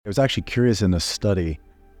was actually curious in the study,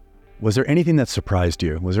 was there anything that surprised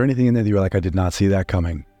you? Was there anything in there that you were like, I did not see that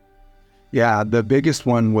coming? Yeah, the biggest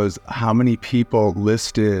one was how many people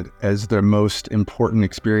listed as their most important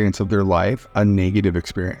experience of their life a negative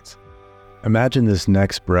experience. Imagine this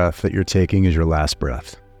next breath that you're taking is your last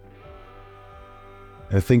breath.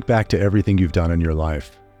 And think back to everything you've done in your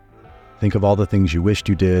life. Think of all the things you wished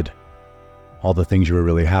you did, all the things you were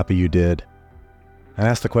really happy you did. And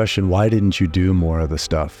ask the question, why didn't you do more of the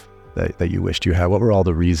stuff that you wished you had? What were all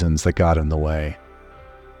the reasons that got in the way?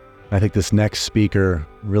 I think this next speaker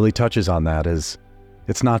really touches on that. Is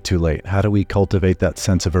it's not too late. How do we cultivate that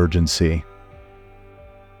sense of urgency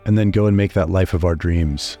and then go and make that life of our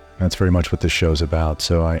dreams? That's very much what this show's about.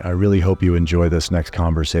 So I really hope you enjoy this next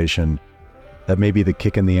conversation. That may be the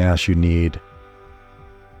kick in the ass you need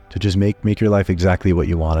to just make your life exactly what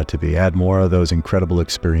you want it to be. Add more of those incredible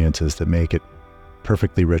experiences that make it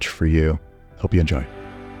perfectly rich for you. Hope you enjoy.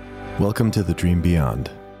 Welcome to The Dream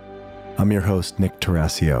Beyond. I'm your host, Nick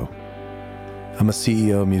Tarascio. I'm a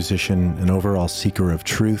CEO, musician, and overall seeker of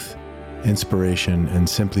truth, inspiration, and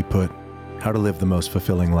simply put, how to live the most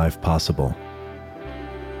fulfilling life possible.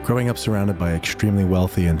 Growing up surrounded by extremely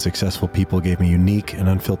wealthy and successful people gave me unique and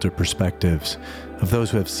unfiltered perspectives of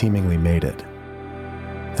those who have seemingly made it.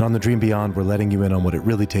 And on The Dream Beyond, we're letting you in on what it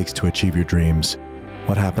really takes to achieve your dreams,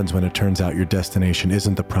 what happens when it turns out your destination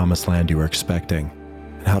isn't the promised land you were expecting,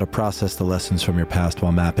 and how to process the lessons from your past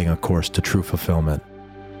while mapping a course to true fulfillment.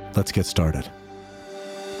 Let's get started.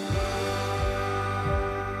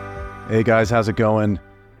 Hey guys, how's it going?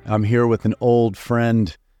 I'm here with an old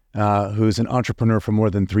friend who's an entrepreneur for more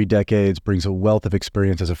than 3 decades, brings a wealth of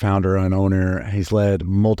experience as a founder and owner. He's led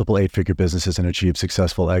multiple 8-figure businesses and achieved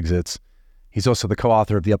successful exits. He's also the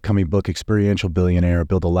co-author of the upcoming book, Experiential Billionaire,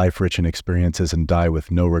 Build a Life Rich in Experiences and Die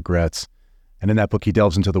with No Regrets. And in that book, he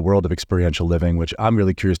delves into the world of experiential living, which I'm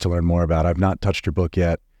really curious to learn more about. I've not touched your book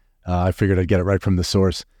yet. I figured I'd get it right from the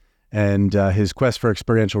source. And his quest for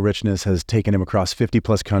experiential richness has taken him across 50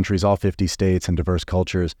 plus countries, all 50 states and diverse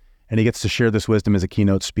cultures. And he gets to share this wisdom as a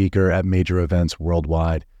keynote speaker at major events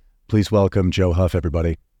worldwide. Please welcome Joe Huff,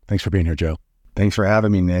 everybody. Thanks for being here, Joe. Thanks for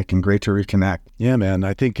having me, Nick, and great to reconnect. Yeah, man.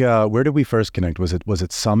 I think, where did we first connect? Was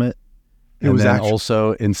it Summit? It was actually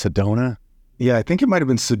also in Sedona? Yeah, I think it might have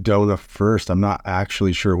been Sedona first. I'm not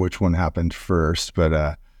actually sure which one happened first,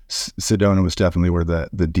 but Sedona was definitely where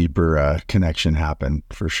the deeper connection happened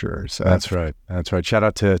for sure. So That's right. Shout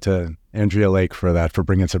out to Andrea Lake for that, for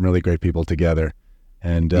bringing some really great people together.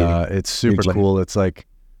 And it's super cool. It's like,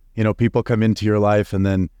 people come into your life and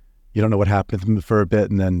then you don't know what happened for a bit,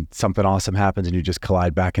 and then something awesome happens and you just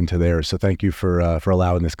collide back into theirs. So thank you for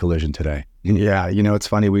allowing this collision today. Yeah, it's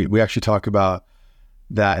funny. We actually talk about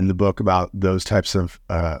that in the book, about those types of,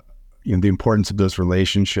 the importance of those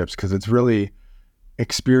relationships, because it's really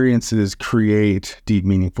experiences create deep,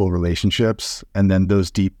 meaningful relationships. And then those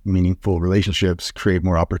deep, meaningful relationships create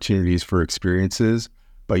more opportunities for experiences.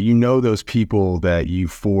 But those people that you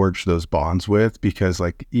forge those bonds with, because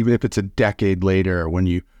like, even if it's a decade later,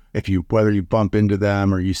 whether you bump into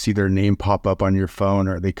them or you see their name pop up on your phone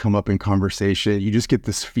or they come up in conversation, you just get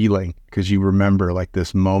this feeling because you remember like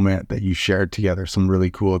this moment that you shared together, some really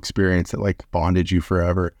cool experience that like bonded you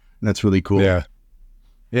forever. And that's really cool. Yeah.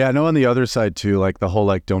 Yeah, I know on the other side too, like the whole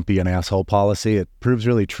like don't be an asshole policy, it proves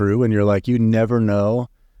really true. And you're like, you never know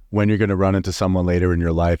when you're going to run into someone later in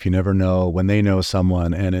your life. You never know when they know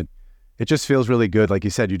someone, and it just feels really good. Like you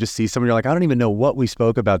said, you just see someone, you're like, I don't even know what we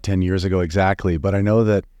spoke about 10 years ago exactly, but I know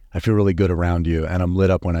that I feel really good around you and I'm lit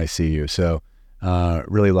up when I see you. So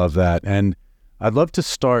really love that. And I'd love to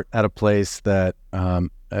start at a place that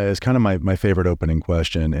is kind of my favorite opening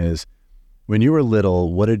question is, when you were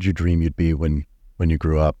little, what did you dream you'd be when you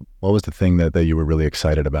grew up? What was the thing that you were really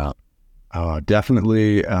excited about?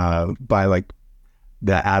 Definitely by like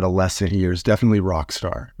the adolescent years, definitely rock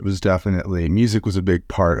star. It was definitely, music was a big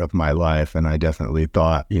part of my life. And I definitely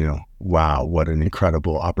thought, wow, what an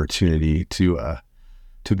incredible opportunity to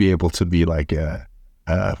be able to be like a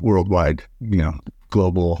worldwide,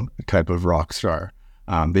 global type of rock star.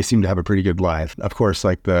 They seem to have a pretty good life. Of course,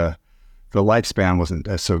 like the lifespan wasn't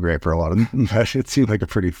so great for a lot of them, but it seemed like a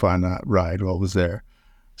pretty fun ride while it was there.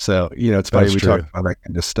 So, it's funny, we talk about that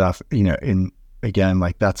kind of stuff, and again,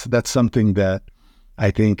 like that's something that I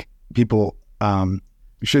think people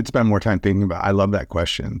should spend more time thinking about. I love that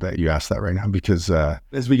question that you asked that right now, because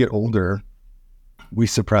as we get older, we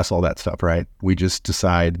suppress all that stuff, right? We just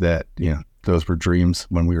decide that, those were dreams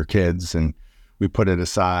when we were kids, and we put it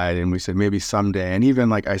aside and we said maybe someday. And even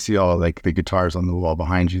like I see all like the guitars on the wall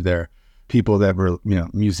behind you there, people that were,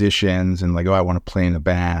 musicians and like, oh, I want to play in a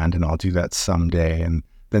band and I'll do that someday. And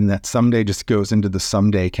then that someday just goes into the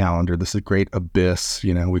someday calendar. This is a great abyss,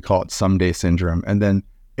 we call it someday syndrome. And then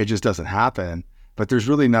it just doesn't happen. But there's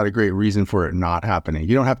really not a great reason for it not happening.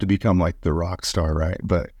 You don't have to become like the rock star, right?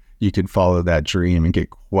 But you can follow that dream and get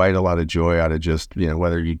quite a lot of joy out of just,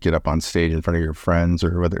 whether you get up on stage in front of your friends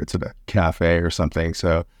or whether it's at a cafe or something.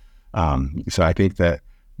 So I think that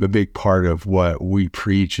the big part of what we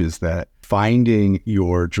preach is that finding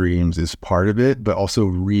your dreams is part of it, but also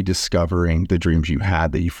rediscovering the dreams you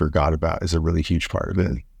had that you forgot about is a really huge part of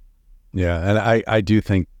it. Yeah. And I do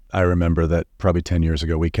think I remember that probably 10 years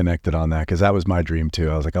ago, we connected on that because that was my dream too.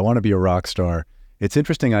 I was like, I want to be a rock star. It's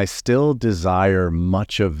interesting. I still desire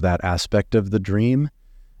much of that aspect of the dream,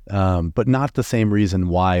 but not the same reason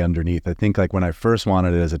why underneath. I think like when I first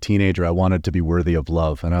wanted it as a teenager, I wanted to be worthy of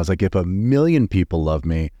love. And I was like, if 1 million people love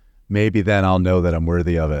me, maybe then I'll know that I'm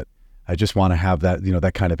worthy of it. I just want to have that,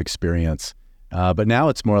 that kind of experience. But now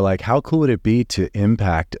it's more like, how cool would it be to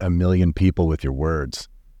impact 1 million people with your words,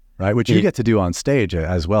 right? Which you get to do on stage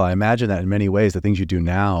as well. I imagine that in many ways, the things you do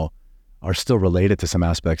now are still related to some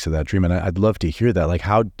aspects of that dream. And I'd love to hear that. Like,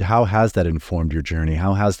 how has that informed your journey?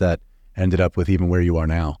 How has that ended up with even where you are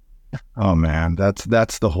now? Oh man,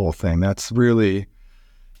 that's the whole thing. That's really,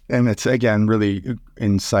 and it's again, really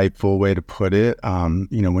insightful way to put it. When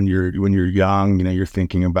you're young, you're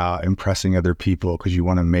thinking about impressing other people because you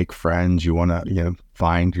want to make friends, you want to,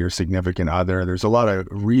 find your significant other. There's a lot of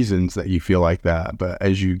reasons that you feel like that. But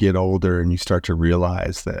as you get older and you start to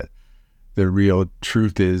realize that the real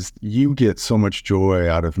truth is you get so much joy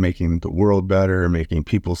out of making the world better, making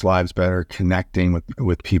people's lives better, connecting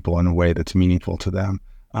with people in a way that's meaningful to them.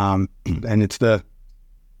 And it's the,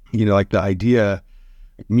 like the idea,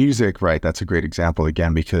 music, right? That's a great example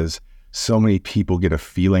again, because so many people get a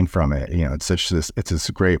feeling from it. It's this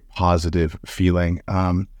great positive feeling.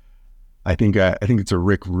 I think it's a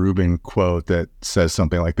Rick Rubin quote that says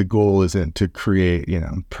something like, the goal isn't to create,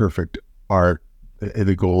 perfect art.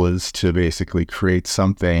 The goal is to basically create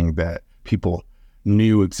something that people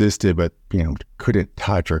knew existed, but, couldn't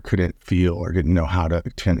touch or couldn't feel or didn't know how to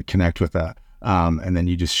connect with that. And then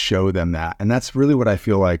you just show them that. And that's really what I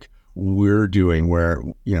feel like we're doing, where,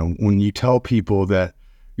 when you tell people that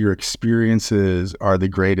your experiences are the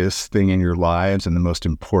greatest thing in your lives and the most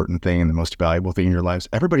important thing and the most valuable thing in your lives,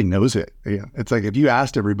 everybody knows it. It's like if you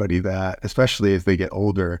asked everybody that, especially as they get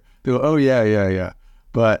older, they'll go, oh yeah.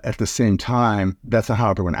 But at the same time, that's not how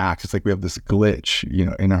everyone acts. It's like we have this glitch,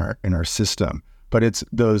 in our system. But it's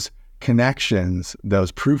those connections,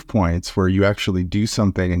 those proof points where you actually do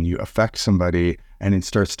something and you affect somebody and it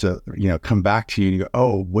starts to, come back to you and you go,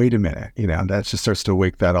 oh, wait a minute, that just starts to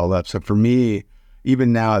wake that all up. So for me,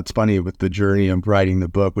 even now, it's funny with the journey of writing the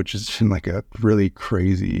book, which has been like a really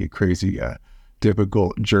crazy,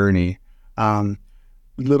 difficult journey.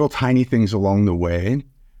 Little tiny things along the way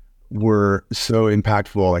were so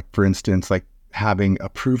impactful. Like, for instance, like having a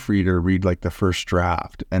proofreader read like the first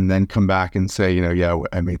draft and then come back and say,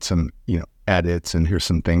 I made some, edits and here's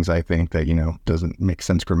some things I think that, doesn't make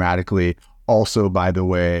sense grammatically. Also, by the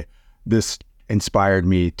way, this inspired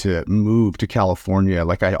me to move to California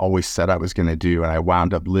like I always said I was going to do. And I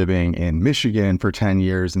wound up living in Michigan for 10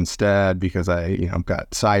 years instead because I,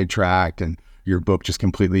 got sidetracked, and your book just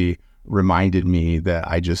completely reminded me that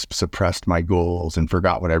I just suppressed my goals and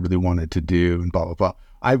forgot what I really wanted to do and blah, blah,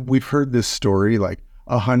 blah. We've heard this story like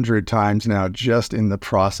 100 times now, just in the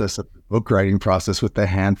process of book writing process with the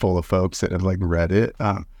handful of folks that have like read it.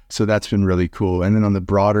 So that's been really cool. And then on the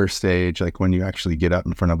broader stage, like when you actually get up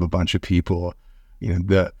in front of a bunch of people,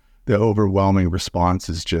 the overwhelming response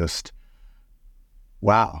is just,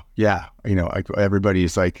 wow. Yeah. Like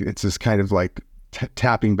everybody's like, it's just kind of like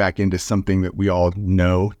tapping back into something that we all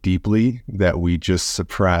know deeply that we just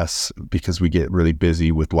suppress because we get really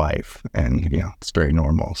busy with life, and, it's very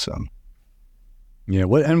normal. So. Yeah.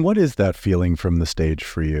 What is that feeling from the stage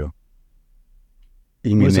for you?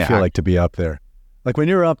 What does it feel like to be up there? Like when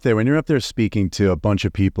you're up there speaking to a bunch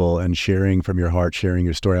of people and sharing from your heart, sharing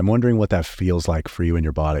your story, I'm wondering what that feels like for you in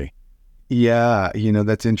your body. Yeah.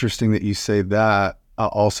 That's interesting that you say that.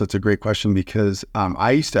 Also, it's a great question because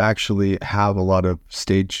I used to actually have a lot of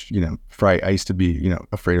stage, fright. I used to be,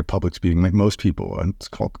 afraid of public speaking, like most people. And it's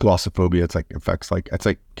called glossophobia. It's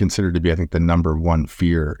like considered to be, I think, the number one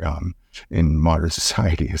fear in modern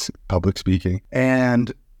society is public speaking.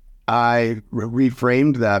 And I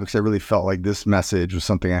reframed that because I really felt like this message was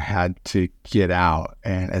something I had to get out.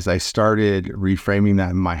 And as I started reframing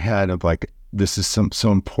that in my head of like, this is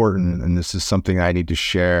so important and this is something I need to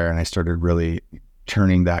share. And I started really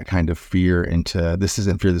turning that kind of fear into, this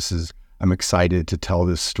isn't fear, I'm excited to tell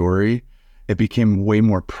this story. It became way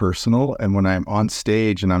more personal. And when I'm on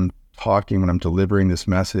stage and I'm talking, when I'm delivering this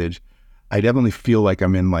message, I definitely feel like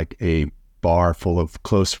I'm in like a bar full of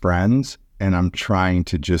close friends, and I'm trying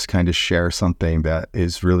to just kind of share something that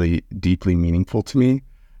is really deeply meaningful to me.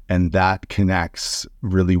 And that connects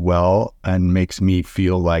really well and makes me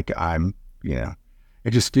feel like it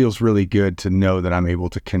just feels really good to know that I'm able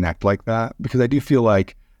to connect like that, because I do feel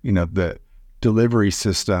like, the delivery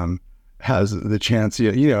system has the chance,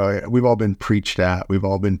 we've all been preached at, we've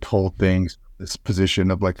all been told things, this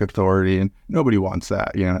position of like authority, and nobody wants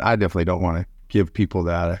that. I definitely don't want to give people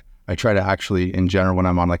that. I try to actually, in general, when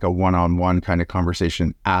I'm on like a one-on-one kind of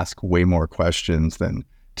conversation, ask way more questions than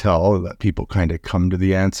let people kind of come to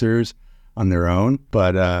the answers on their own.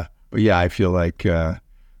 But yeah, I feel like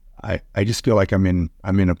I just feel like I'm in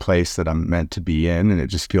a place that I'm meant to be in, and it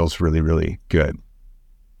just feels really, really good.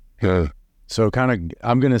 Yeah. So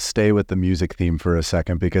I'm going to stay with the music theme for a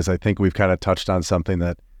second, because I think we've kind of touched on something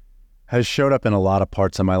that has showed up in a lot of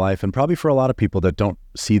parts of my life, and probably for a lot of people that don't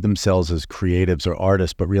see themselves as creatives or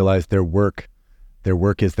artists, but realize their work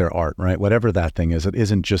is their art, right? Whatever that thing is, it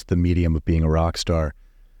isn't just the medium of being a rock star.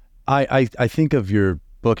 I think of your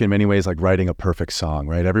book in many ways like writing a perfect song,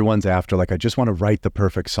 right? Everyone's after, like, I just want to write the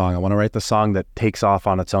perfect song. I want to write the song that takes off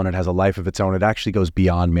on its own. It has a life of its own. It actually goes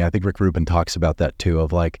beyond me. I think Rick Rubin talks about that too,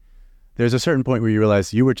 of like, there's a certain point where you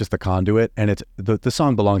realize you were just the conduit, and it's the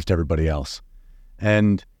song belongs to everybody else.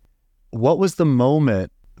 And what was the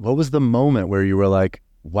moment where you were like,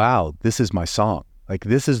 wow, this is my song. Like,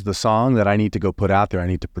 this is the song that I need to go put out there. I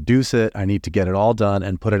need to produce it. I need to get it all done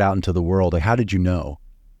and put it out into the world. Like, how did you know?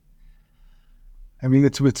 I mean,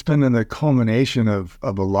 it's been in the culmination of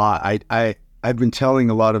a lot. I've been telling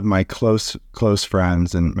a lot of my close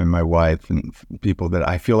friends and my wife and people that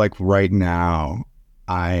I feel like right now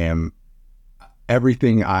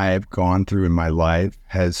everything I've gone through in my life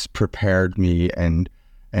has prepared me and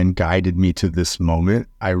guided me to this moment.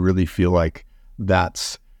 I really feel like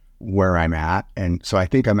that's where I'm at. And so I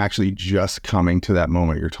think I'm actually just coming to that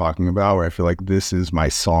moment you're talking about, where I feel like this is my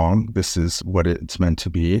song. This is what it's meant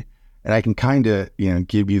to be. And I can kind of,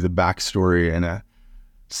 give you the backstory in a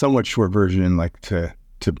somewhat short version, like to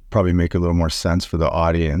probably make a little more sense for the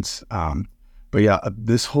audience. But yeah,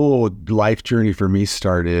 this whole life journey for me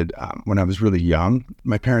started when I was really young.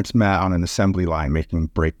 My parents met on an assembly line making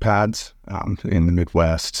brake pads in the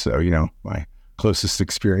Midwest. So, my closest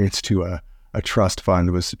experience to a trust fund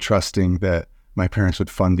was trusting that my parents would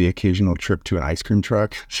fund the occasional trip to an ice cream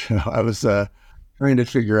truck. So I was trying to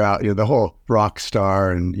figure out, the whole rock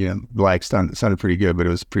star and, lifestyle sounded pretty good, but it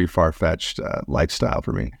was pretty far-fetched lifestyle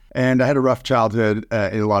for me. And I had a rough childhood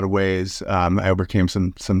in a lot of ways. I overcame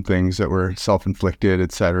some things that were self-inflicted,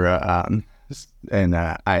 et cetera. And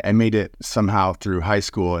I made it somehow through high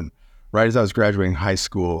school. And right as I was graduating high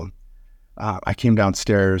school, I came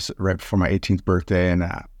downstairs right before my 18th birthday, and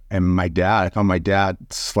I found my dad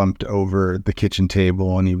slumped over the kitchen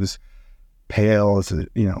table, and he was pale as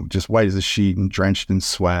just white as a sheet and drenched in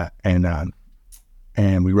sweat.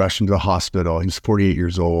 And we rushed him to the hospital. He was 48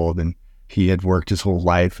 years old, and he had worked his whole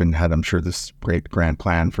life and had, I'm sure, this great grand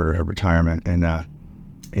plan for a retirement. And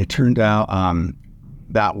it turned out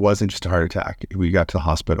that wasn't just a heart attack. We got to the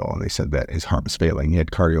hospital, and they said that his heart was failing. He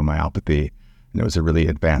had cardiomyopathy, and it was a really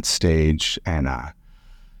advanced stage. And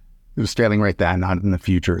it was failing right then, not in the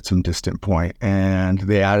future at some distant point. And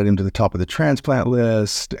they added him to the top of the transplant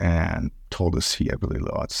list and told us he had really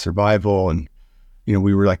low odds of survival. And,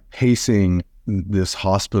 we were like pacing this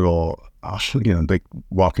hospital, like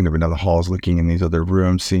walking over another halls, looking in these other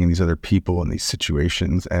rooms, seeing these other people in these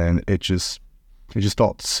situations. And it just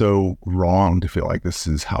felt so wrong to feel like this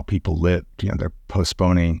is how people live. They're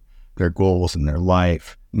postponing their goals in their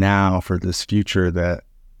life now for this future that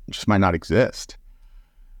just might not exist.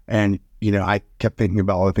 And, I kept thinking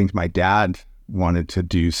about all the things my dad wanted to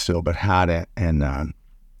do still, but hadn't.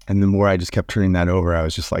 And the more I just kept turning that over, I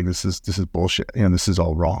was just like, this is bullshit. This is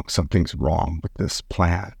all wrong. Something's wrong with this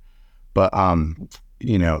plan. But,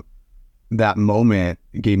 that moment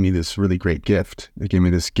gave me this really great gift. It gave me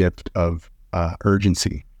this gift of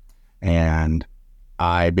urgency. And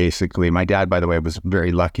my dad, by the way, was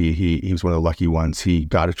very lucky. He was one of the lucky ones. He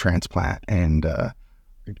got a transplant and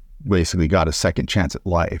basically got a second chance at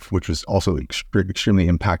life, which was also extremely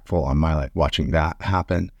impactful on my life, watching that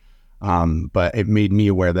happen. But it made me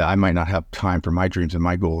aware that I might not have time for my dreams and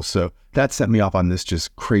my goals. So that set me off on this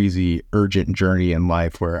just crazy, urgent journey in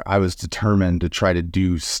life where I was determined to try to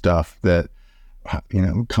do stuff that,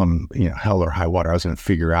 come, hell or high water, I was going to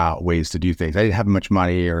figure out ways to do things. I didn't have much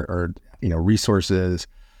money or resources,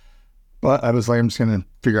 but I was like, I'm just going to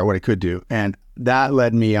figure out what I could do. And that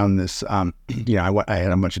led me on this, I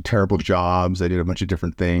had a bunch of terrible jobs. I did a bunch of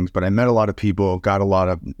different things, but I met a lot of people, got a lot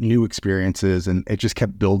of new experiences, and it just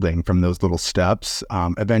kept building from those little steps.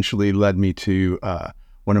 Eventually led me to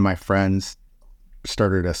one of my friends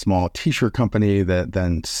started a small t-shirt company that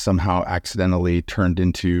then somehow accidentally turned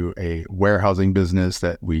into a warehousing business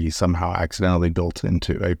that we somehow accidentally built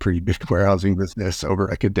into a pretty big warehousing business over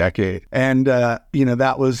like a decade. And,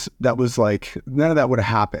 that was like, none of that would have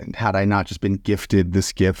happened had I not just been gifted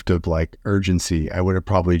this gift of like urgency. I would have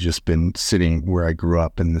probably just been sitting where I grew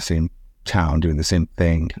up in the same town doing the same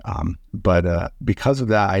thing. But because of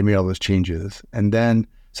that, I made all those changes. And then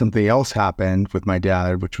something else happened with my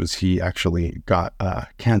dad, which was he actually got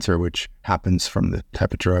cancer, which happens from the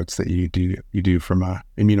type of drugs that you do from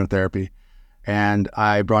immunotherapy. And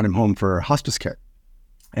I brought him home for hospice care.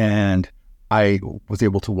 And I was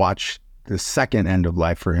able to watch the second end of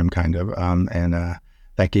life for him kind of. And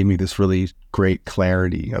that gave me this really great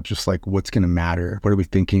clarity of just like, what's going to matter? What are we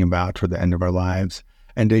thinking about toward the end of our lives?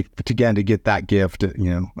 And to get that gift at,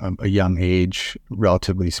 a young age,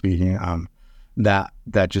 relatively speaking,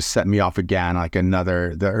 that just set me off again. Like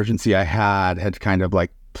the urgency I had kind of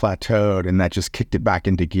like plateaued, and that just kicked it back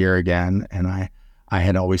into gear again. And I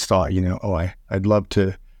had always thought, I'd love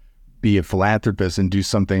to be a philanthropist and do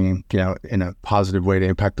something, in a positive way to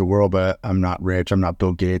impact the world, but I'm not rich. I'm not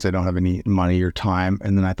Bill Gates. I don't have any money or time.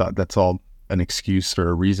 And then I thought that's all an excuse or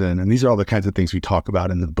a reason. And these are all the kinds of things we talk about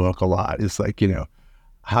in the book a lot. It's like,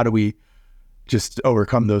 how do we just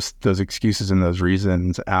overcome those excuses and those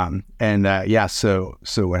reasons.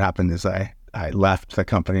 So what happened is I left the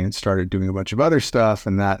company and started doing a bunch of other stuff.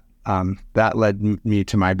 And that led me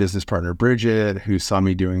to my business partner, Bridget, who saw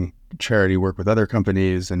me doing charity work with other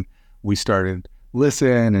companies. And we started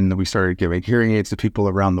Listen, and we started giving hearing aids to people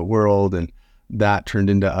around the world. And that turned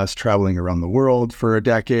into us traveling around the world for a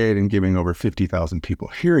decade and giving over 50,000 people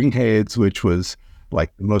hearing aids, which was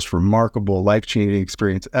like the most remarkable, life-changing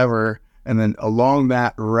experience ever. And then along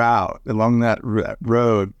that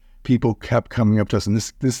road, people kept coming up to us.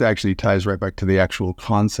 And this actually ties right back to the actual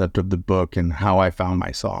concept of the book and how I found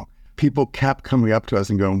my song. People kept coming up to us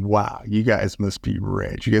and going, wow, you guys must be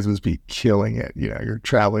rich. You guys must be killing it. You're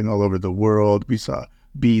traveling all over the world. We saw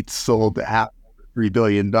Beats sold at $3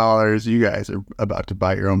 billion. You guys are about to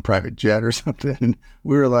buy your own private jet or something. And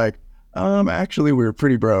we were like, actually, we're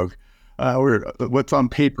pretty broke. What's on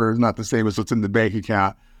paper is not the same as what's in the bank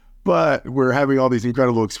account. But we're having all these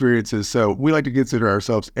incredible experiences. So we like to consider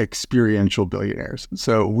ourselves experiential billionaires.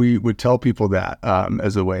 So we would tell people that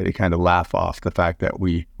as a way to kind of laugh off the fact that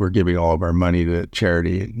we were giving all of our money to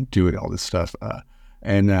charity and doing all this stuff.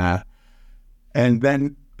 And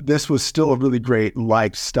then this was still a really great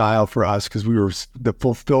lifestyle for us because the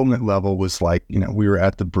fulfillment level was like, we were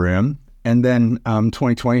at the brim. And then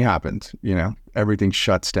 2020 happened, everything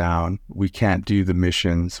shuts down. We can't do the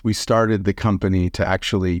missions. We started the company to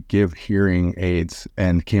actually give hearing aids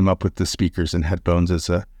and came up with the speakers and headphones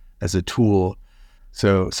as a tool.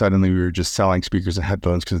 So suddenly we were just selling speakers and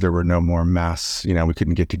headphones because there were no more mass, we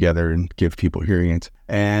couldn't get together and give people hearing aids.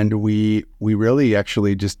 And we really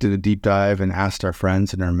actually just did a deep dive and asked our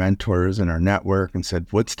friends and our mentors and our network and said,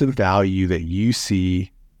 what's the value that you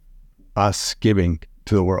see us giving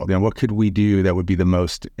to the world? What could we do that would be the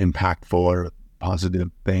most impactful or positive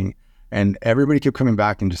thing? And everybody kept coming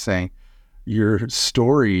back and just saying, your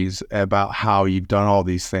stories about how you've done all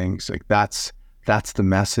these things, like that's the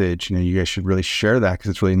message. You guys should really share that because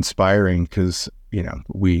it's really inspiring. Because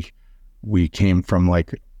we came from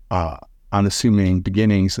like unassuming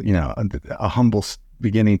beginnings, a humble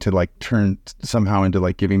beginning to like turn somehow into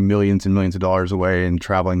like giving millions and millions of dollars away and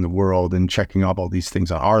traveling the world and checking off all these things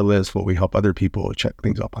on our list, what we help other people check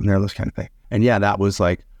things up on their list kind of thing. And that was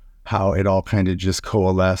like how it all kind of just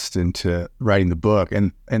coalesced into writing the book.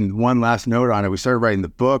 And one last note on it, we started writing the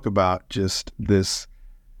book about just this,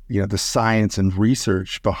 the science and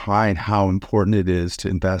research behind how important it is to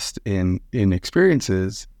invest in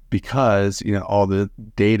experiences because, all the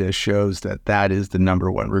data shows that is the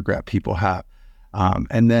number one regret people have.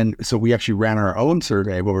 And then, so we actually ran our own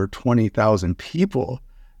survey of over 20,000 people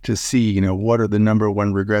to see, what are the number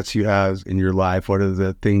one regrets you have in your life? What are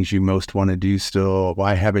the things you most want to do still?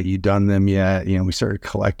 Why haven't you done them yet? We started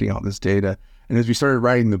collecting all this data. And as we started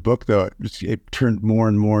writing the book, though, it turned more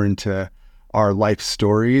and more into our life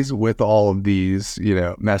stories with all of these,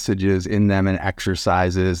 messages in them and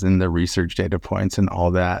exercises and the research data points and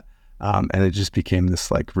all that. And it just became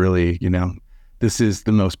this like really, this is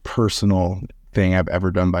the most personal thing I've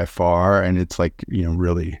ever done by far. And it's like,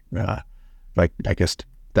 really, like, I guess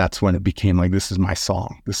that's when it became like, this is my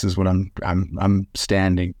song. This is what I'm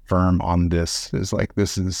standing firm on. This is like,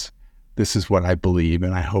 this is this is what I believe,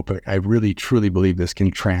 and I really truly believe this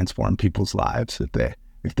can transform people's lives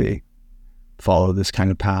if they follow this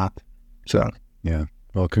kind of path. So yeah,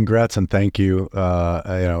 well, congrats and thank you.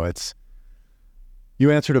 You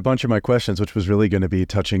answered a bunch of my questions, which was really going to be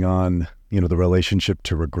touching on, the relationship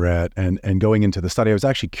to regret and going into the study. I was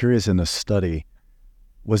actually curious in the study,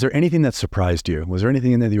 was there anything that surprised you? Was there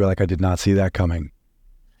anything in there that you were like, I did not see that coming?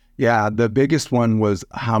 Yeah, the biggest one was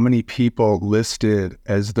how many people listed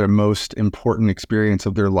as their most important experience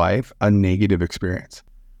of their life a negative experience.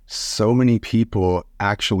 So many people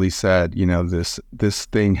actually said, this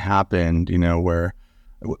thing happened, where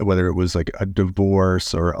whether it was like a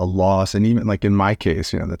divorce or a loss, and even like in my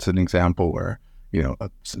case, that's an example where,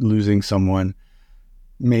 losing someone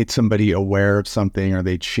made somebody aware of something, or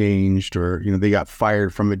they changed, or, they got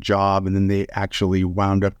fired from a job and then they actually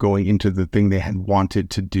wound up going into the thing they had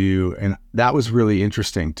wanted to do. And that was really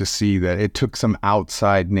interesting to see that it took some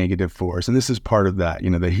outside negative force. And this is part of that,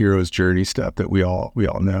 the hero's journey stuff that we all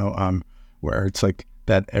know, where it's like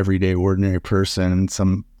that everyday ordinary person and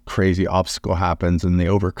some crazy obstacle happens and they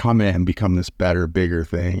overcome it and become this better, bigger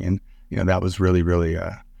thing. And, that was really, really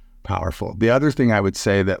powerful. The other thing I would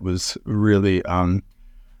say that was really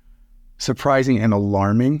surprising and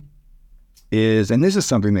alarming is, and this is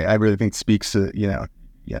something that I really think speaks to,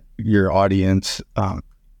 your audience.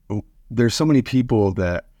 There's so many people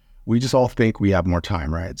that we just all think we have more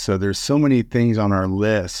time, right? So there's so many things on our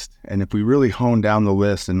list. And if we really hone down the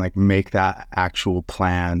list and like make that actual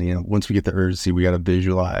plan, once we get the urgency, we got to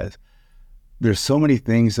visualize. There's so many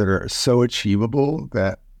things that are so achievable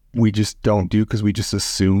that we just don't do because we just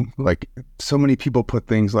assume. Like, so many people put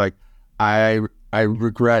things like, I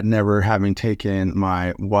regret never having taken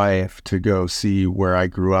my wife to go see where I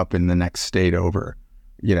grew up in the next state over,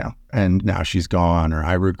 and now she's gone. Or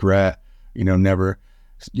I regret, never,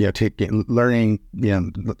 learning,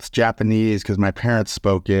 Japanese because my parents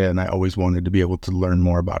spoke it and I always wanted to be able to learn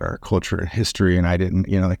more about our culture and history. And I didn't,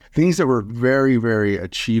 like things that were very, very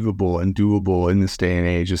achievable and doable in this day and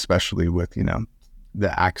age, especially with,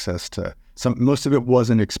 the access to most of it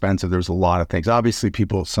wasn't expensive. There was a lot of things. Obviously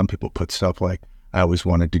some people put stuff like, I always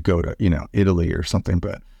wanted to go to, Italy or something,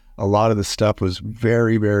 but a lot of the stuff was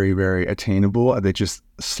very, very, very attainable. They just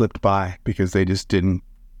slipped by because they just didn't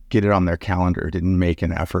get it on their calendar, didn't make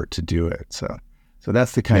an effort to do it. So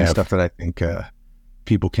that's the kind of stuff that I think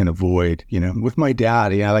people can avoid. With my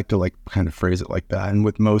dad, I like to kind of phrase it like that. And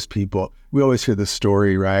with most people, we always hear the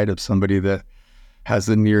story, right, of somebody that has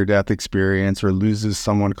a near-death experience or loses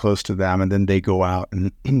someone close to them, and then they go out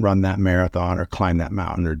and run that marathon or climb that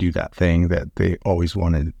mountain or do that thing that they always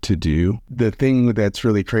wanted to do. The thing that's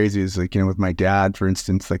really crazy is with my dad, for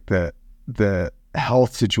instance, like the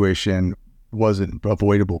health situation wasn't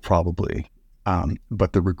avoidable probably,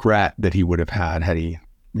 but the regret that he would have had he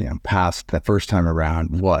passed that first time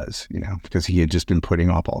around was, because he had just been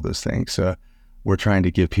putting off all those things. So we're trying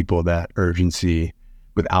to give people that urgency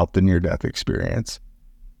without the near-death experience.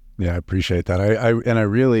 Yeah, I appreciate that. I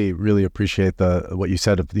really, really appreciate what you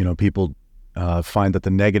said of, people find that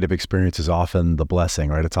the negative experience is often the blessing,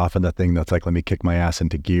 right? It's often the thing that's like, let me kick my ass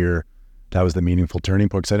into gear. That was the meaningful turning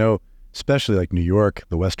point. Because I know, especially like New York,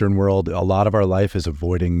 the Western world, a lot of our life is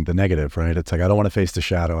avoiding the negative, right? It's like, I don't want to face the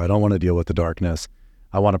shadow. I don't want to deal with the darkness.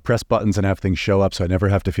 I want to press buttons and have things show up so I never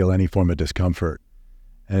have to feel any form of discomfort.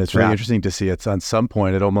 And it's really interesting to see. It's on some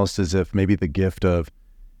point, it almost as if maybe the gift of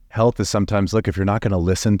health is sometimes, look, if you're not going to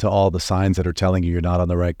listen to all the signs that are telling you you're not on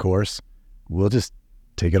the right course, we'll just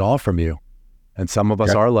take it all from you. And some of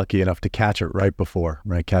us are lucky enough to catch it right before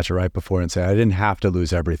and say, I didn't have to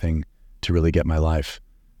lose everything to really get my life.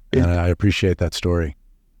 And I appreciate that story.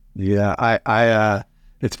 Yeah. I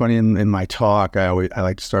it's funny in my talk, I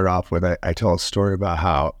like to start off with, I tell a story about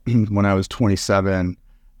how when I was 27,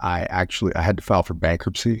 I had to file for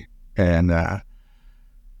bankruptcy, and,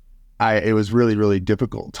 it was really, really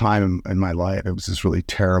difficult time in my life. It was this really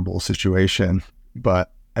terrible situation.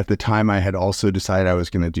 But at the time, I had also decided I was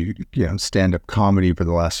going to do, stand-up comedy for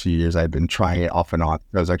the last few years. I'd been trying it off and on.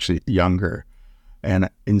 I was actually younger. And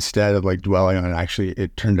instead of dwelling on it,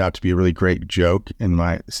 it turned out to be a really great joke in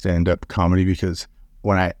my stand-up comedy, because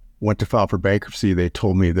when I went to file for bankruptcy, they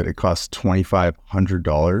told me that it cost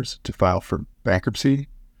 $2,500 to file for bankruptcy.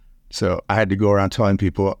 So I had to go around telling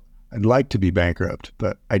people, I'd like to be bankrupt,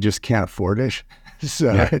 but I just can't afford it.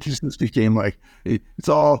 So it just became it's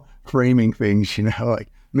all framing things, turn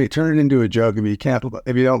it into a joke.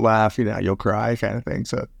 If you don't laugh, you'll cry, kind of thing.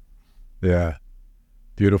 So, yeah,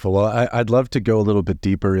 beautiful. Well, I'd love to go a little bit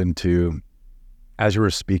deeper into, as you were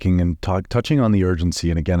speaking and touching on the urgency.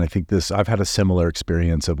 And again, I think I've had a similar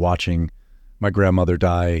experience of watching my grandmother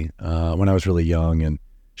die when I was really young, and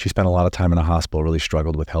She spent a lot of time in a hospital, really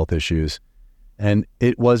struggled with health issues. And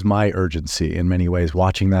it was my urgency in many ways.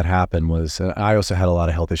 Watching that happen was, I also had a lot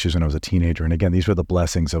of health issues when I was a teenager. And again, these were the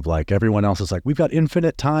blessings of like, everyone else is like, we've got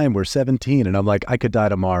infinite time. We're 17. And I'm like, I could die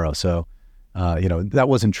tomorrow. So, that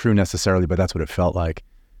wasn't true necessarily, but that's what it felt like.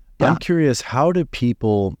 Yeah. I'm curious, how do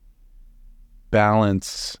people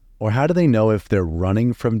balance, or how do they know if they're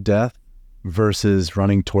running from death versus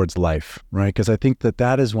running towards life, right? Because I think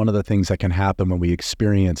that is one of the things that can happen when we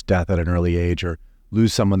experience death at an early age, or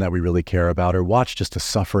lose someone that we really care about, or watch just the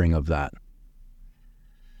suffering of that.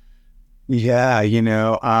 Yeah,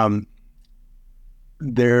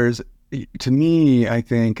 to me, I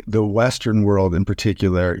think the Western world in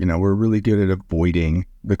particular, we're really good at avoiding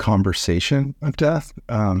the conversation of death.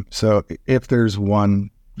 So if there's one,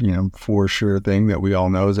 for sure thing that we all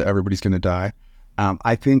know is that everybody's going to die.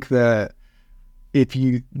 I think that if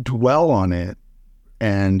you dwell on it,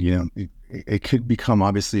 and, it could become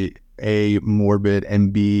obviously A, morbid,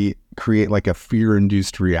 and B, create like a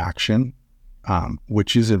fear-induced reaction,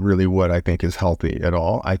 which isn't really what I think is healthy at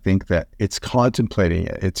all. I think that it's contemplating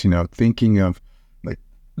it. It's, thinking of like,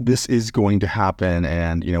 this is going to happen.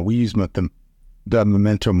 And, we use the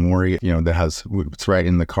memento mori, it's right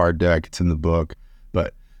in the card deck, it's in the book.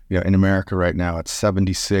 But, in America right now, it's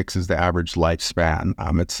 76 is the average lifespan.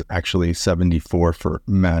 It's actually 74 for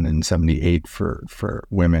men and 78 for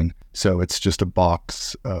women. So it's just a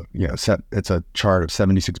box, it's a chart of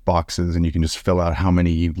 76 boxes, and you can just fill out how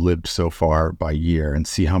many you've lived so far by year and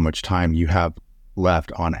see how much time you have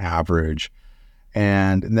left on average.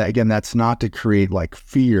 And again, that's not to create like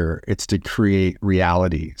fear, it's to create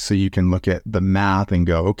reality. So you can look at the math and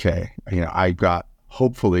go, okay, I've got,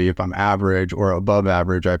 hopefully if I'm average or above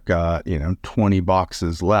average, I've got, 20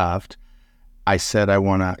 boxes left. I said I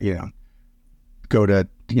want to, go to,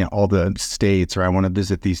 all the states, or I want to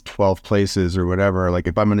visit these 12 places or whatever. Like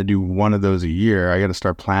if I'm going to do one of those a year, I got to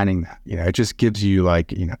start planning that. It just gives you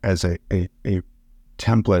like, as a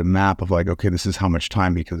template map of like, okay, this is how much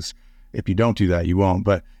time, because if you don't do that, you won't.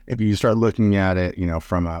 But if you start looking at it,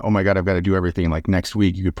 from oh my God, I've got to do everything like next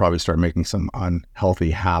week, you could probably start making some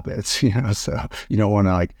unhealthy habits, so you don't want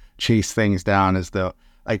to like chase things down as though,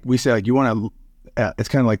 like we say, like you want to, it's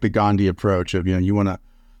kind of like the Gandhi approach of, you want to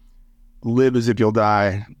live as if you'll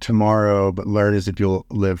die tomorrow, but learn as if you'll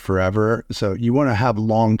live forever. So you want to have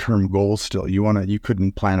long-term goals still. You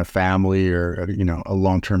couldn't plan a family or, a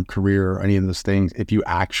long-term career or any of those things. If you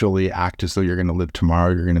actually act as though you're going to live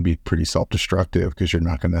tomorrow, you're going to be pretty self-destructive, because you're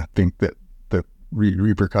not going to think that the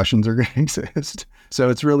repercussions are going to exist. So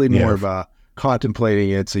it's really more about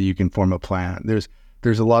contemplating it so you can form a plan.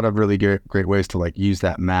 There's a lot of really great ways to like use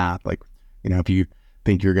that math. Like, if you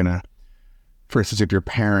think you're going to, for instance, if your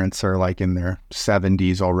parents are like in their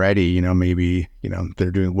 70s already, maybe, they're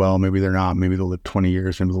doing well, maybe they're not, maybe they'll live 20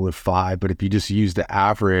 years, maybe they'll live 5. But if you just use the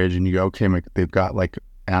average and you go, okay, they've got like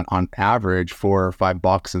on average 4 or 5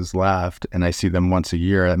 boxes left, and I see them once a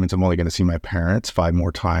year, that means I'm only going to see my parents 5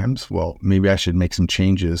 more times. Well, maybe I should make some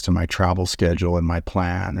changes to my travel schedule and my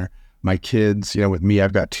plan. Or my kids, with me,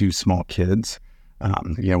 I've got 2 small kids,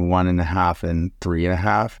 1.5 and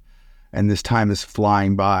 3.5. And this time is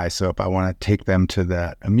flying by. So if I want to take them to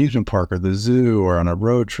that amusement park or the zoo or on a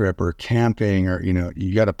road trip or camping, or,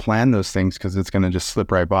 you got to plan those things, because it's going to just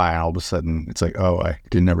slip right by. And all of a sudden it's like, oh, I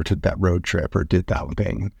never took that road trip or did that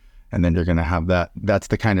thing. And then you're going to have that. That's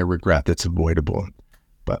the kind of regret that's avoidable.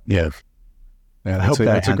 But yeah,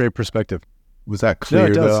 that's a great perspective. Was that clear? Yeah,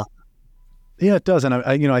 it does. Yeah, it does. And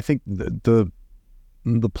I think the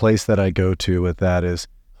place that I go to with that is,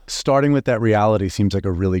 starting with that reality seems like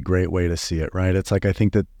a really great way to see it, right? It's like, I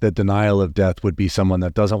think that the denial of death would be someone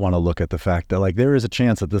that doesn't want to look at the fact that like, there is a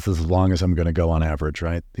chance that this is as long as I'm going to go on average,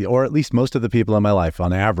 right? Or at least most of the people in my life,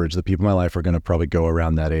 on average, the people in my life are going to probably go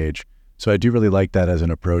around that age. So I do really like that as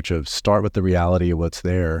an approach of start with the reality of what's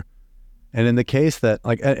there. And in the case that,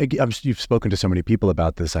 like, you've spoken to so many people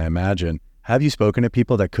about this, I imagine, have you spoken to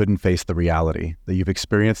people that couldn't face the reality, that you've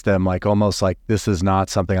experienced them like almost like, this is not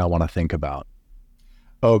something I want to think about?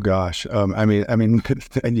 Oh gosh.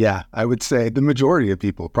 Yeah, I would say the majority of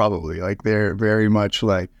people probably, like, they're very much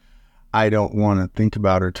like, I don't want to think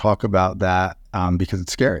about or talk about that because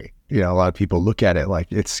it's scary. A lot of people look at it like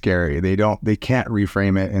it's scary. They can't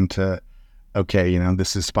reframe it into, okay,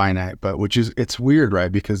 this is finite, but it's weird,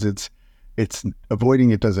 right? Because it's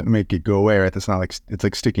avoiding it doesn't make it go away, right? It's not like, it's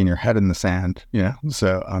like sticking your head in the sand,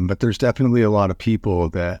 So, but there's definitely a lot of people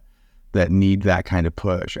that need that kind of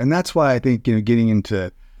push. And that's why I think, getting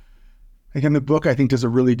into, again, the book, I think, does a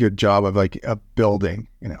really good job of building,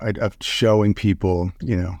 of showing people,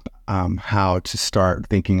 how to start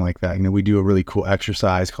thinking like that. We do a really cool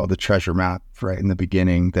exercise called the treasure map right in the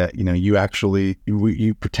beginning that,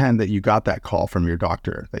 you pretend that you got that call from your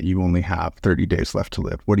doctor that you only have 30 days left to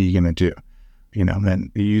live. What are you going to do?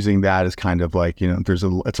 And using that as kind of like,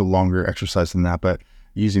 it's a longer exercise than that, but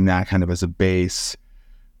using that kind of as a base,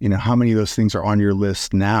 how many of those things are on your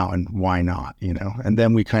list now and why not, and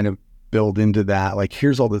then we kind of build into that, like,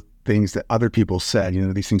 here's all the things that other people said,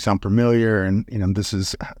 these things sound familiar and, this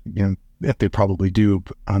is, if they probably do,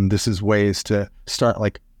 this is ways to start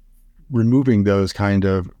like removing those kind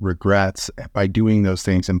of regrets by doing those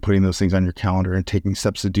things and putting those things on your calendar and taking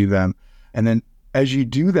steps to do them. And then as you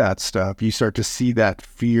do that stuff, you start to see that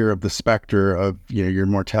fear of the specter of, your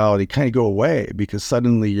mortality kind of go away, because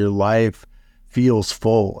suddenly your life feels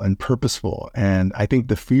full and purposeful. And I think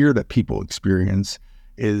the fear that people experience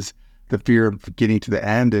is the fear of getting to the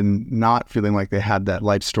end and not feeling like they had that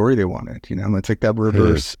life story they wanted. It's like that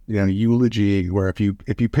reverse, eulogy, where if you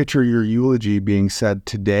picture your eulogy being said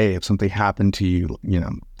today, if something happened to you,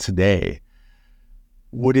 today,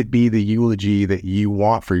 would it be the eulogy that you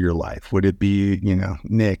want for your life? Would it be,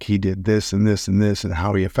 Nick, he did this and this and this and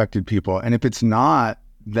how he affected people? And if it's not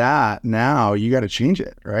that, now you got to change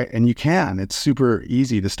it, right? And you can. It's super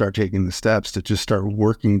easy to start taking the steps to just start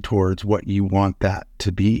working towards what you want that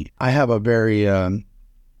to be. I have a very,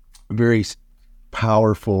 very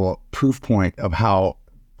powerful proof point of how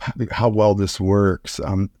well this works,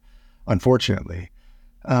 unfortunately.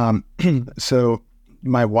 So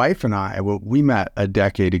my wife and I, we met a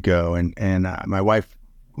decade ago, and my wife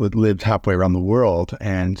lived halfway around the world,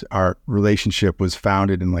 and our relationship was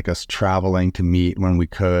founded in like us traveling to meet when we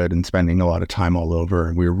could and spending a lot of time all over.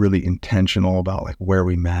 And we were really intentional about like where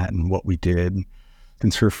we met and what we did.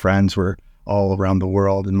 Since her friends were all around the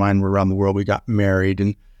world and mine were around the world, we got married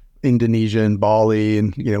in Indonesia and Bali,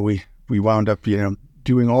 and we wound up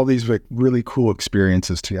doing all these like really cool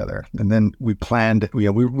experiences together. And then we planned,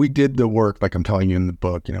 we did the work like I'm telling you in the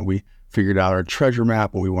book. We figured out our treasure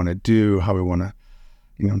map, what we want to do, how we want to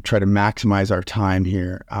try to maximize our time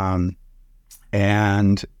here.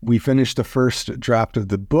 And we finished the first draft of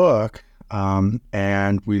the book.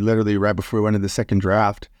 And we literally, right before we went to the second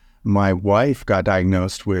draft, my wife got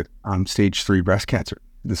diagnosed with stage 3 breast cancer.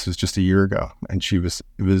 This was just a year ago. And it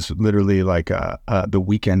was literally like the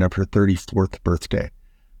weekend of her 34th birthday.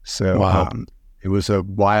 So wow. It was a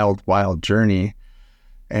wild, wild journey.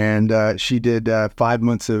 And she did 5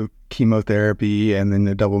 months of chemotherapy and then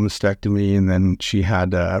a double mastectomy, and then she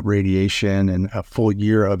had radiation and a full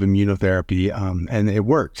year of immunotherapy, and it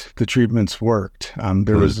worked. The treatments worked.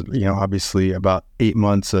 There was, obviously about 8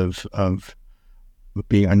 months of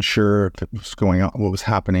being unsure if it was going on, what was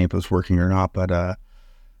happening, if it was working or not.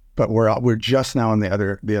 But we're just now on the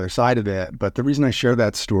other side of it. But the reason I share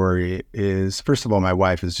that story is, first of all, my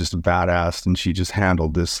wife is just a badass, and she just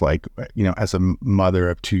handled this like, as a mother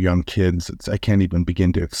of 2 young kids, I can't even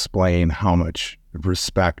begin to explain how much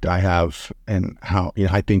respect I have, and how,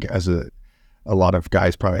 I think as a lot of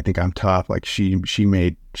guys probably think I'm tough. Like she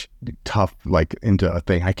made tough like into a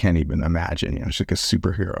thing I can't even imagine. She's like a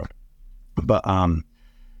superhero. But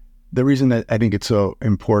the reason that I think it's so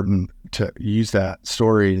important to use that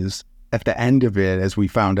story is at the end of it, as we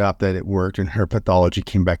found out that it worked and her pathology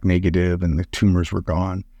came back negative and the tumors were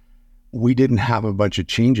gone, we didn't have a bunch of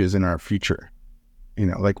changes in our future.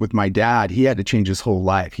 Like with my dad, he had to change his whole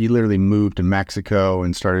life. He literally moved to Mexico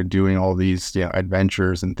and started doing all these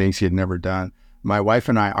adventures and things he had never done. My wife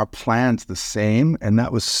and I, our plan's the same. And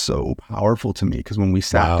that was so powerful to me, because when we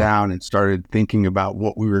sat down and started thinking about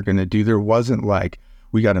what we were going to do, there wasn't like,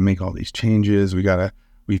 we got to make all these changes.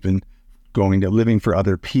 We've been going to living for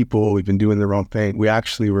other people. We've been doing the wrong thing. We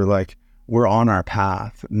actually were like, we're on our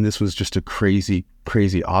path. And this was just a crazy,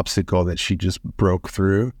 crazy obstacle that she just broke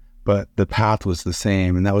through. But the path was the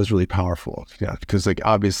same. And that was really powerful. Yeah. Because like,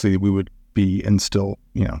 obviously we would be, and still,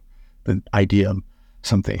 the idea of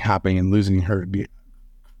something happening and losing her would be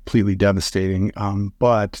completely devastating.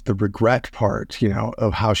 But the regret part,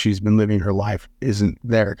 of how she's been living her life isn't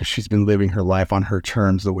there, because she's been living her life on her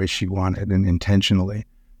terms, the way she wanted and intentionally.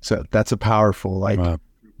 So that's a powerful, like, wow.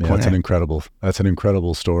 Yeah, that's an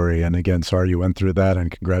incredible story. And again, sorry you went through that, and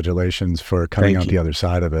congratulations for coming out the other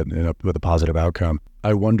side of it with a positive outcome.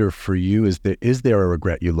 I wonder for you, is there a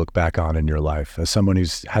regret you look back on in your life as someone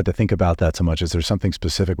who's had to think about that so much? Is there something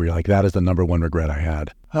specific where you're like, that is the number one regret I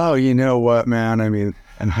had? Oh, you know what, man? I mean,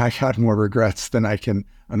 and I got more regrets than I can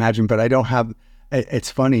imagine, but I don't have, it's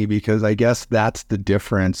funny because I guess that's the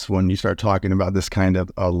difference when you start talking about this kind of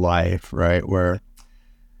a life, right? Where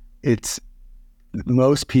it's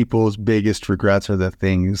most people's biggest regrets are the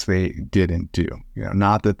things they didn't do,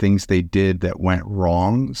 not the things they did that went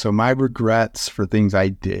wrong. So my regrets for things I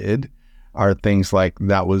did are things like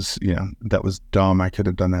that was dumb. I could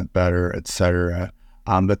have done that better, etc.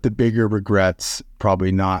 But the bigger regrets,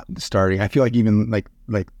 probably not starting. I feel like even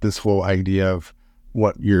like this whole idea of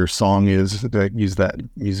what your song is, to use that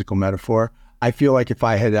musical metaphor, I feel like if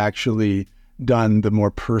I had actually done the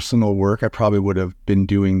more personal work, I probably would have been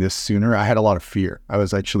doing this sooner. I had a lot of fear. I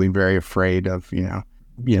was actually very afraid of,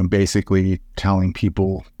 basically telling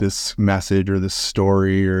people this message or this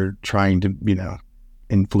story or trying to,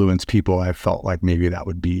 influence people. I felt like maybe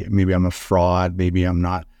I'm a fraud, maybe I'm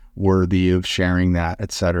not worthy of sharing that,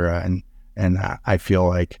 etc. And I feel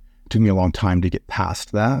like it took me a long time to get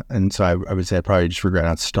past that. And so I would say I probably just regret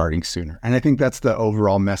not starting sooner. And I think that's the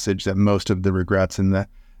overall message that most of the regrets in the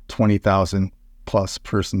 20,000 plus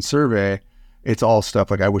person survey, it's all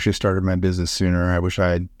stuff like, I wish I started my business sooner. I wish I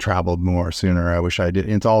had traveled more sooner. I wish I did.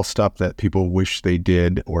 It's all stuff that people wish they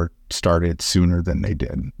did or started sooner than they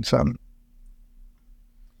did. So,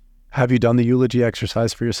 have you done the eulogy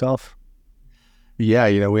exercise for yourself?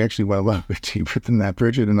 Yeah, we actually went a little bit deeper than that.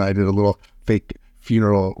 Bridget and I did a little fake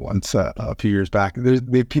funeral once a few years back.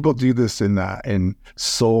 People do this in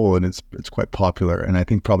Seoul, and it's quite popular, and I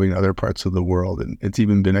think probably in other parts of the world, and it's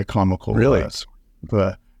even been a comical. Really?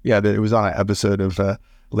 But yeah, it was on an episode of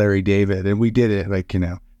Larry David, and we did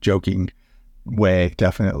it joking way,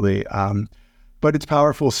 definitely. But it's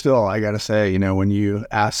powerful still, I gotta say, when you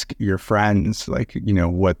ask your friends,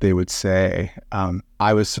 what they would say.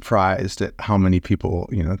 I was surprised at how many people,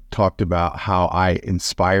 talked about how I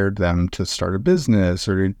inspired them to start a business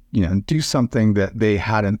or to, do something that they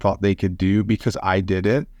hadn't thought they could do because I did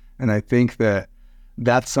it. And I think that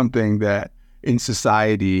that's something that in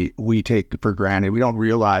society we take for granted. We don't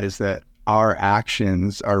realize that our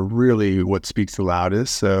actions are really what speaks the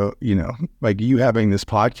loudest. So, like you having this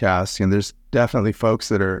podcast, there's definitely folks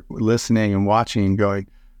that are listening and watching and going,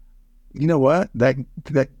 you know what, that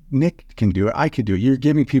Nick can do it. I could do it. You're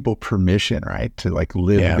giving people permission, right, to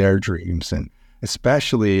live their dreams. And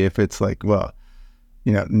especially if it's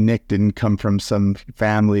Nick didn't come from some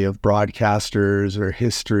family of broadcasters or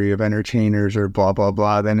history of entertainers or blah, blah,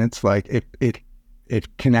 blah. Then it's like,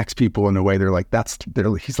 it connects people in a way they're like,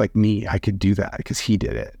 he's like me. I could do that because he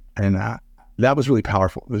did it. And that was really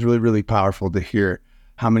powerful. It was really, really powerful to hear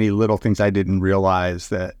how many little things I didn't realize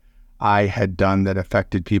that I had done that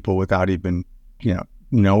affected people without even,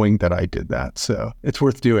 knowing that I did that. So it's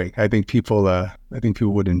worth doing. I think people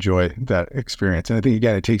would enjoy that experience. And I think,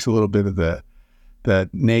 again, it takes a little bit of the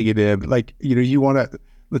negative, you want to,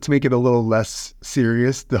 let's make it a little less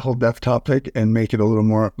serious, the whole death topic, and make it a little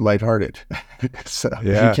more lighthearted. So if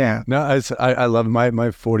you can. No, I love my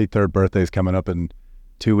 43rd birthday is coming up in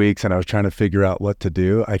 2 weeks, and I was trying to figure out what to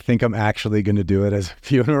do. I think I'm actually going to do it as a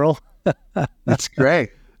funeral. That's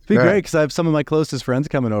great. It'd be great because I have some of my closest friends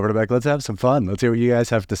coming over to be like, let's have some fun. Let's hear what you guys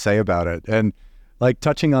have to say about it. And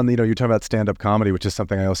touching on, you're talking about stand-up comedy, which is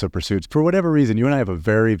something I also pursued. For whatever reason, you and I have a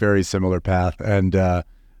very, very similar path, and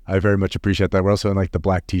I very much appreciate that. We're also in the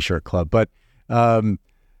Black T-shirt club. But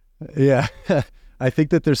yeah, I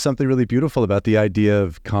think that there's something really beautiful about the idea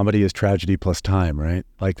of comedy as tragedy plus time, right?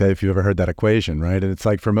 Like that, if you've ever heard that equation, right? And it's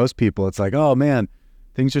for most people, it's like, oh man,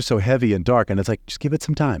 things are so heavy and dark. And it's like, just give it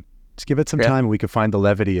some time. Just give it some time and we can find the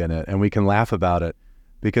levity in it and we can laugh about it.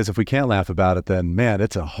 Because if we can't laugh about it, then man,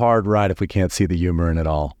 it's a hard ride if we can't see the humor in it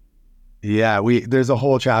all. Yeah, there's a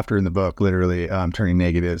whole chapter in the book, literally turning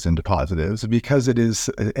negatives into positives, because it is,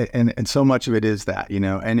 and so much of it is that,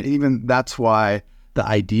 and even that's why the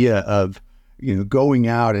idea of, going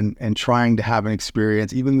out and trying to have an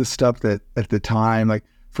experience, even the stuff that at the time,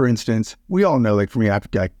 for instance, we all know, for me, I've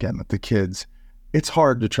got the kids, it's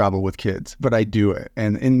hard to travel with kids, but I do it.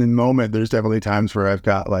 And in the moment, there's definitely times where I've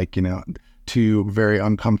got two very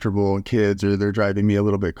uncomfortable kids, or they're driving me a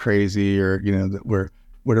little bit crazy, or, where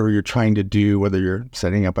whatever you're trying to do, whether you're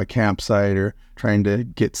setting up a campsite or trying to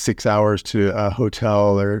get 6 hours to a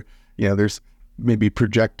hotel, or, there's maybe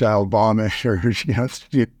projectile vomit or,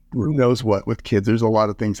 who knows what with kids. There's a lot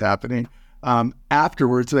of things happening.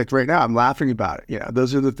 Afterwards, right now, I'm laughing about it.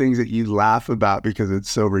 Those are the things that you laugh about because it's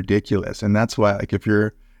so ridiculous. And that's why, if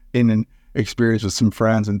you're in an experience with some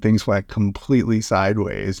friends and things went completely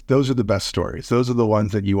sideways, those are the best stories. Those are the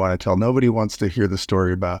ones that you want to tell. Nobody wants to hear the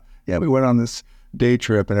story about, we went on this day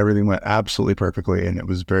trip and everything went absolutely perfectly and it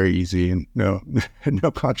was very easy and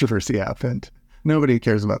no controversy happened. Nobody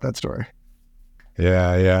cares about that story.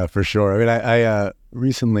 Yeah, for sure. I mean, I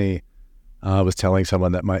recently was telling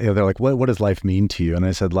someone that they're like, what does life mean to you? And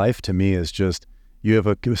I said, life to me is just, you have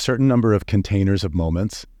a certain number of containers of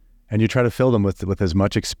moments, and you try to fill them with as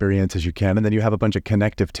much experience as you can. And then you have a bunch of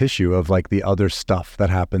connective tissue of like the other stuff that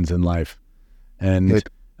happens in life. And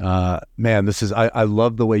man, I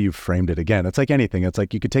love the way you framed it. Again, it's like anything. It's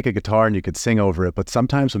like you could take a guitar and you could sing over it, but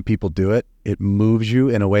sometimes when people do it, it moves you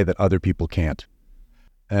in a way that other people can't.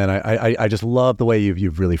 And I just love the way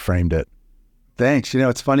you've really framed it. Thanks.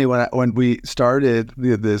 It's funny when we started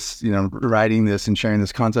this, writing this and sharing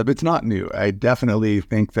this concept, it's not new. I definitely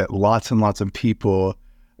think that lots and lots of people,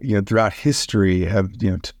 throughout history have,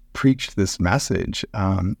 preached this message.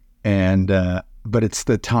 But it's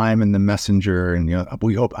the time and the messenger, and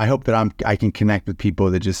I hope that I can connect with people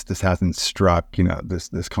that just this hasn't struck,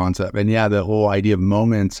 this concept. And the whole idea of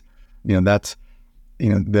moments, that's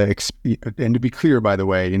and to be clear, by the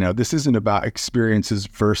way, this isn't about experiences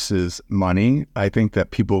versus money. I think that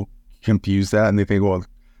people confuse that and they think, well,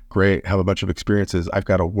 great, have a bunch of experiences. I've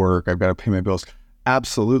got to work. I've got to pay my bills.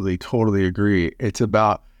 Absolutely, totally agree. It's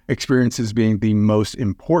about experiences being the most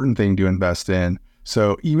important thing to invest in.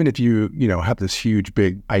 So even if you have this huge,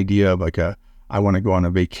 big idea of I want to go on a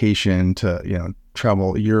vacation to,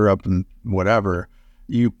 travel Europe and whatever,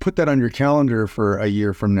 you put that on your calendar for a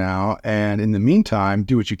year from now. And in the meantime,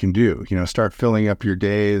 do what you can do, start filling up your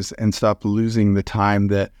days and stop losing the time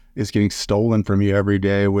that is getting stolen from you every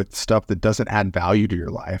day with stuff that doesn't add value to your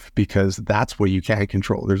life, because that's what you can't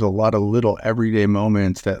control. There's a lot of little everyday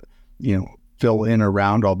moments that, fill in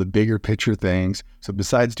around all the bigger picture things. So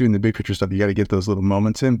besides doing the big picture stuff, you got to get those little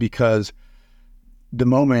moments in, because the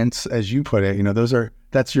moments, as you put it,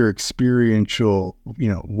 that's your experiential,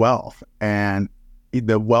 wealth. And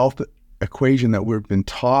the wealth equation that we've been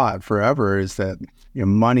taught forever is that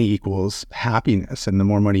money equals happiness, and the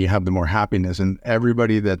more money you have, the more happiness. And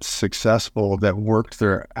everybody that's successful, that worked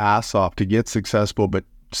their ass off to get successful, but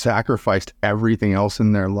sacrificed everything else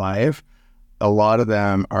in their life, a lot of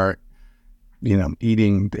them are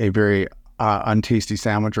eating a very untasty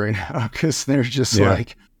sandwich right now, because they're just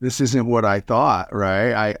like, this isn't what I thought,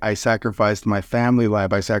 right? I sacrificed my family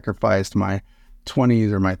life. I sacrificed my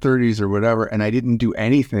 20s or my 30s or whatever, and I didn't do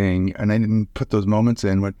anything, and I didn't put those moments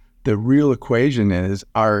in. What the real equation is,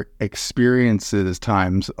 our experiences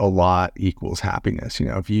times a lot equals happiness.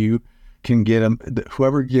 If you can get them,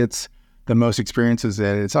 whoever gets the most experiences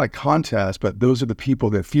in it, it's not a contest, but those are the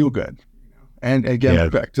people that feel good. And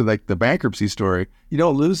again, back to like the bankruptcy story, you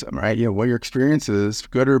don't lose them, right? What your experiences,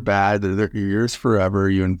 good or bad, they're yours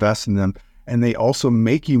forever. You invest in them, and they also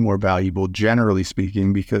make you more valuable, generally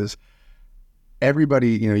speaking, because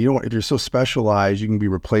everybody, if you're so specialized, you can be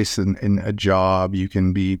replaced in a job, you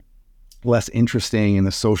can be less interesting in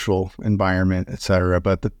the social environment, et cetera.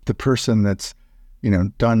 But the person that's,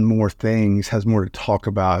 done more things, has more to talk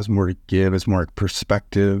about, has more to give, has more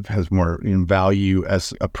perspective, has more value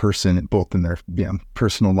as a person, both in their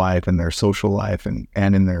personal life and their social life and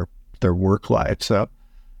in their work life. So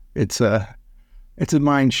it's a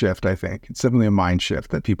mind shift, I think. It's definitely a mind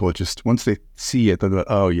shift that people just, once they see it, they'll go,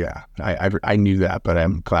 oh yeah, I knew that, but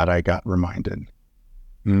I'm glad I got reminded.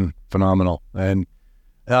 Phenomenal. And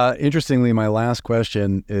interestingly, my last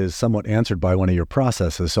question is somewhat answered by one of your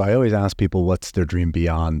processes. So I always ask people, what's their dream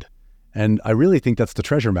beyond? And I really think that's the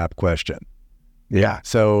treasure map question. Yeah.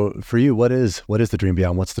 So for you, what is the dream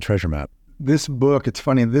beyond? What's the treasure map? This book, it's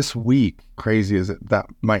funny, this week, crazy as that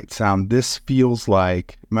might sound, this feels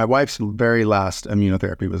like my wife's very last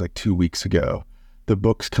immunotherapy was like 2 weeks ago. The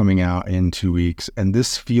book's coming out in 2 weeks. And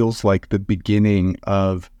this feels like the beginning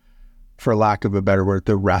of, for lack of a better word,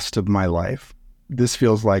 the rest of my life. This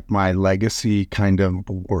feels like my legacy kind of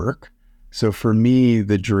work. So for me,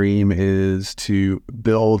 the dream is to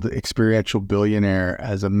build Experiential Billionaire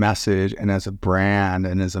as a message and as a brand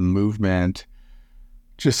and as a movement,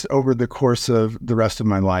 just over the course of the rest of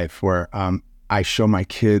my life, where I show my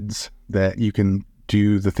kids that you can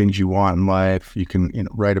do the things you want in life. You can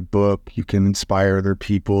write a book, you can inspire other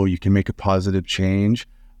people, you can make a positive change.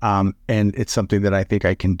 And it's something that I think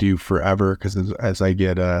I can do forever, because as I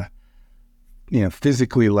get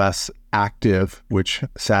physically less active, which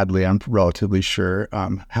sadly I'm relatively sure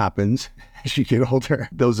happens as you get older.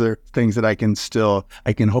 Those are things that I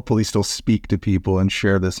can hopefully still speak to people and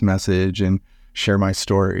share this message and share my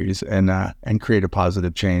stories and create a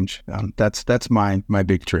positive change. That's my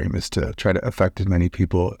big dream, is to try to affect as many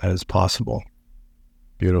people as possible.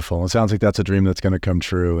 Beautiful. It sounds like that's a dream that's going to come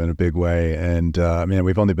true in a big way. And man,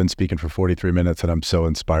 we've only been speaking for 43 minutes, and I'm so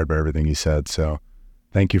inspired by everything you said. So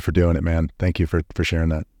thank you for doing it, man. Thank you for sharing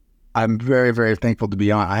that. I'm very, very thankful to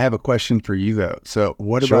be on. I have a question for you though. So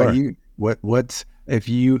what about you? What's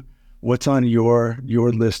on your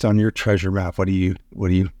list, on your treasure map? What are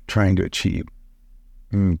you trying to achieve?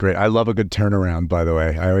 Great. I love a good turnaround, by the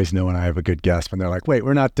way. I always know when I have a good guest when they're like, wait,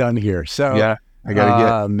 we're not done here. So Yeah, I got to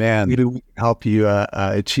get, man. maybe we can help you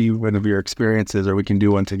achieve one of your experiences, or we can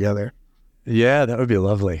do one together. Yeah, that would be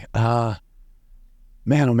lovely.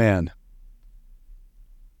 Man, oh man.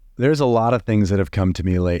 There's a lot of things that have come to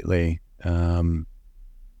me lately.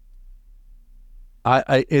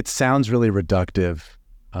 It sounds really reductive,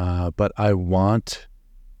 but I want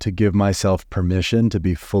to give myself permission to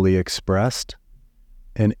be fully expressed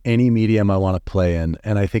in any medium I want to play in.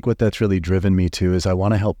 And I think what that's really driven me to is I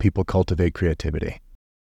want to help people cultivate creativity.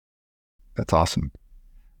 That's awesome.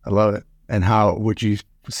 I love it. And how would you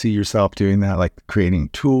see yourself doing that? Like creating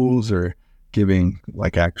tools or giving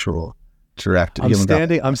like actual direct?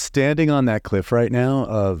 I'm standing on that cliff right now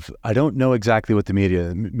of, I don't know exactly what the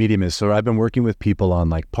medium is. So I've been working with people on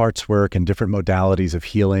like parts work and different modalities of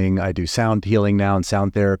healing. I do sound healing now and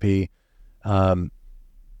sound therapy.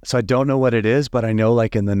 So I don't know what it is, but I know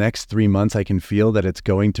like in the next 3 months, I can feel that it's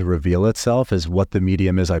going to reveal itself as what the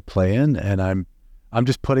medium is I play in. And I'm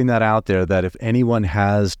just putting that out there, that if anyone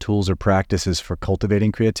has tools or practices for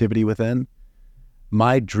cultivating creativity within,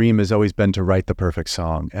 my dream has always been to write the perfect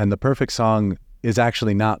song. And the perfect song is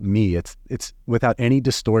actually not me. It's without any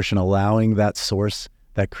distortion, allowing that source,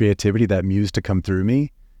 that creativity, that muse to come through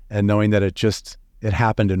me, and knowing that it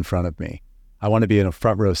happened in front of me. I want to be in a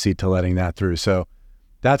front row seat to letting that through. So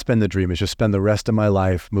that's been the dream, is just spend the rest of my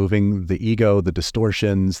life moving the ego, the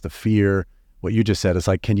distortions, the fear. What you just said is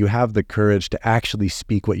like, can you have the courage to actually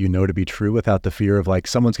speak what you know to be true without the fear of like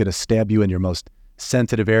someone's going to stab you in your most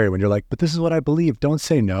sensitive area when you're like, but this is what I believe. Don't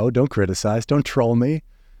say no, don't criticize, don't troll me.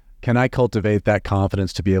 Can I cultivate that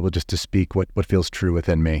confidence to be able just to speak what feels true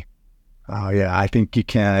within me? Oh yeah, I think you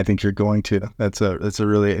can. I think you're going to. That's a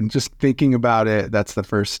really, and just thinking about it, that's the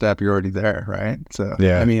first step. You're already there, right? So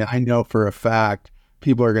yeah. I mean, I know for a fact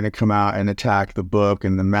people are going to come out and attack the book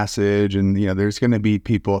and the message, and there's going to be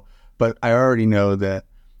people, but I already know that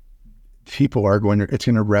people are it's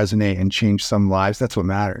going to resonate and change some lives. That's what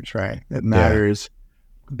matters, right? It matters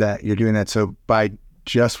that you're doing that. So by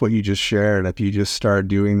just what you just shared, if you just start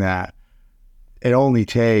doing that, it only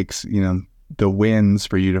takes, the wins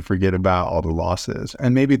for you to forget about all the losses.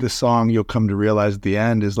 And maybe the song you'll come to realize at the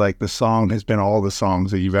end is like the song has been all the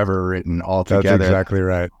songs that you've ever written all together. That's exactly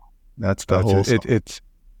right. That's the whole song.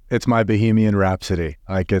 It's my Bohemian Rhapsody.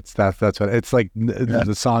 Like that's what it's like.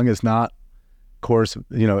 The song is not chorus,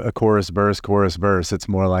 a chorus, verse. It's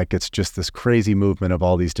more like it's just this crazy movement of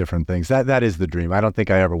all these different things. That is the dream. I don't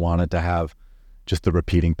think I ever wanted to have just the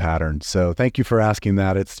repeating pattern. So thank you for asking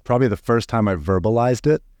that. It's probably the first time I've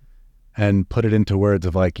verbalized it and put it into words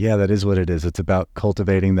of like, yeah, that is what it is. It's about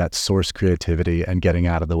cultivating that source creativity and getting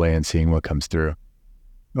out of the way and seeing what comes through.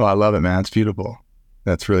 Oh, I love it, man. It's beautiful.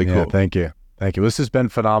 That's really cool. Thank you. This has been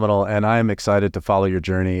phenomenal, and I'm excited to follow your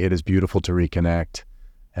journey. It is beautiful to reconnect.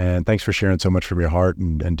 And thanks for sharing so much from your heart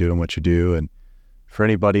and doing what you do. And for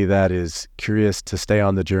anybody that is curious to stay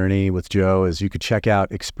on the journey with Joe, is you could check out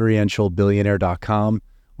experientialbillionaire.com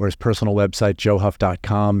or his personal website,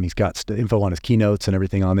 joehuff.com. He's got info on his keynotes and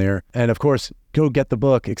everything on there. And of course, go get the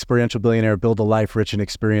book, Experiential Billionaire, Build a Life Rich in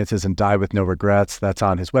Experiences and Die with No Regrets. That's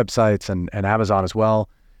on his websites and Amazon as well.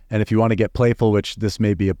 And if you want to get playful, which this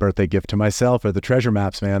may be a birthday gift to myself, or the treasure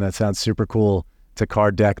maps, man, that sounds super cool. It's a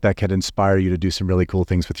card deck that can inspire you to do some really cool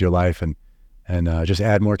things with your life and just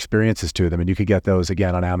add more experiences to them. And you could get those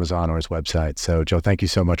again on Amazon or his website. So Joe, thank you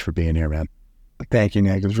so much for being here, man. Thank you,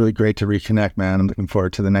 Nick. It was really great to reconnect, man. I'm looking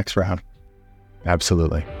forward to the next round.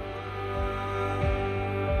 Absolutely.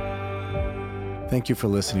 Thank you for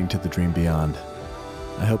listening to The Dream Beyond.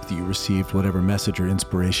 I hope that you received whatever message or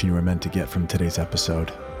inspiration you were meant to get from today's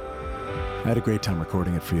episode. I had a great time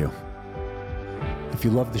recording it for you. If you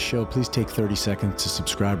love the show, please take 30 seconds to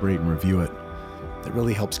subscribe, rate, and review it. That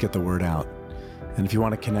really helps get the word out. And if you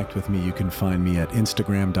want to connect with me, you can find me at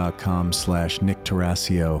Instagram.com/Nick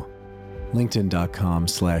Tarasio,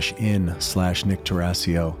 LinkedIn.com/in/Nick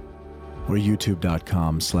Tarasio, or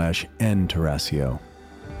YouTube.com/N Tarasio.